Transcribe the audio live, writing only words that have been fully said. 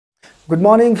Good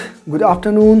morning, good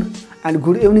afternoon, and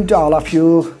good evening to all of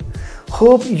you.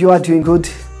 Hope you are doing good.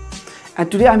 And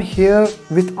today I'm here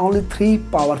with only three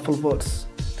powerful words.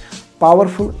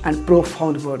 Powerful and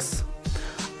profound words.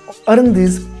 Earn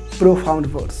these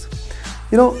profound words.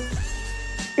 You know,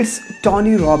 it's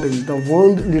Tony Robbins, the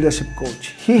world leadership coach.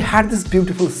 He had this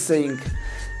beautiful saying,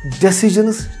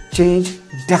 decisions change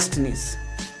destinies.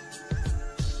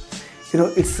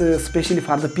 It's especially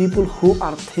for the people who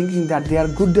are thinking that they are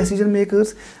good decision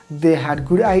makers, they had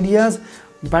good ideas,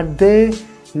 but they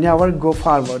never go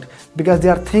forward because they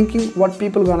are thinking what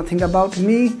people are gonna think about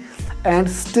me, and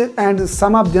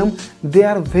some of them they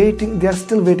are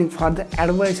still waiting for the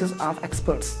advices of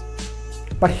experts.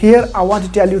 But here I want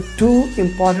to tell you two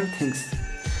important things.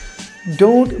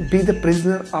 Don't be the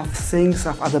prisoner of sayings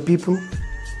of other people,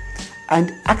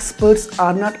 and experts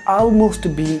are not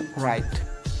almost being right.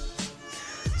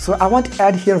 So I want to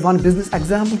add here one business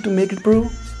example to make it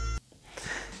prove.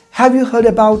 Have you heard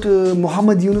about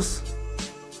Muhammad Yunus,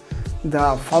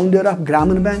 the founder of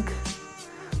Grameen Bank,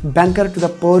 banker to the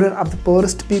poorer of the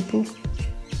poorest people?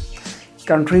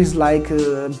 Countries like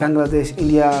Bangladesh,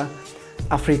 India,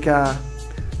 Africa,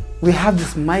 we have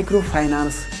this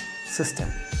microfinance system.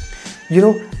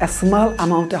 A small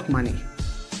amount of money.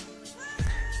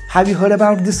 Have you heard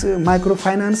about this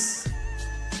microfinance?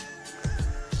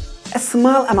 A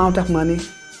small amount of money.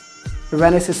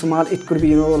 When I say small, it could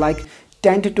be like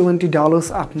 $10 to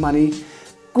 $20 of money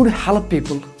could help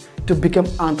people to become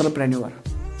entrepreneur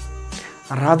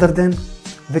rather than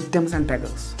victims and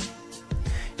beggars.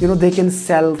 They can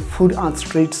sell food on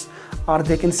streets, or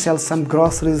they can sell some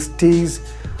groceries, teas,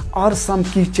 or some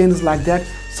keychains like that.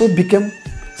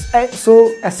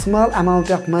 So a small amount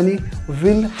of money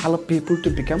will help people to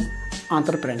become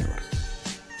entrepreneurs.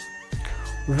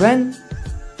 When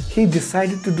he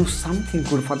decided to do something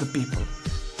good for the people,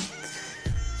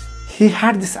 he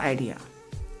had this idea.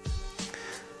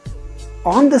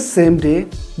 On the same day,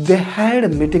 they had a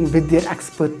meeting with their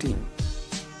expert team,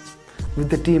 with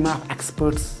the team of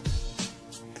experts.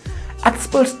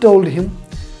 Experts told him,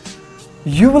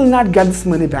 you will not get this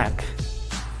money back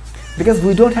because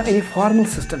we don't have any formal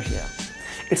system here.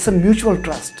 It's a mutual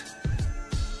trust.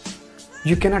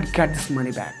 You cannot get this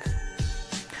money back.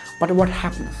 But what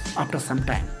happens after some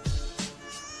time?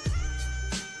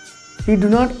 He do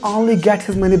not only get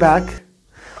his money back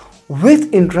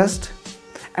with interest,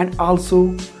 and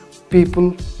also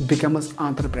people become as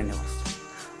entrepreneurs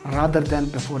rather than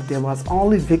before there was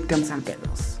only victims and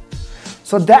beggars.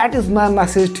 So that is my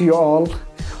message to you all.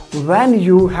 When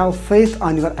you have faith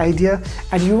on your idea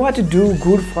and you want to do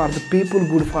good for the people,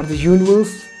 good for the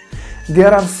universe,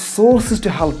 there are sources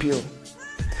to help you.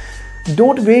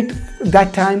 Don't wait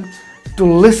that time to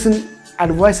listen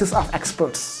advices of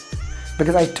experts.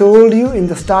 Because I told you in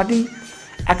the starting,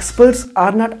 experts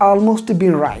are not almost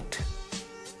being right.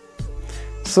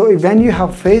 So when you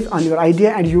have faith on your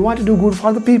idea and you want to do good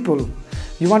for the people,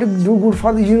 you want to do good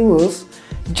for the universe,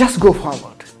 just go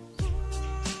forward.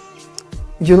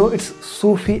 It's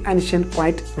Sufi ancient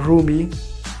poet Rumi.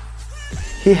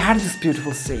 He had this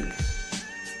beautiful saying.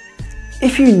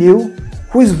 If you knew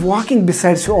who is walking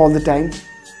beside you all the time,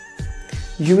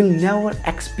 you will never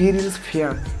experience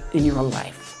fear in your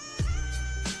life.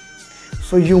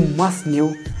 So you must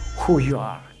know who you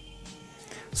are.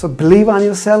 So believe on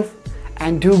yourself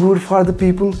and do good for the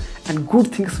people, and good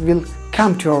things will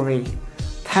come to your way.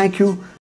 Thank you.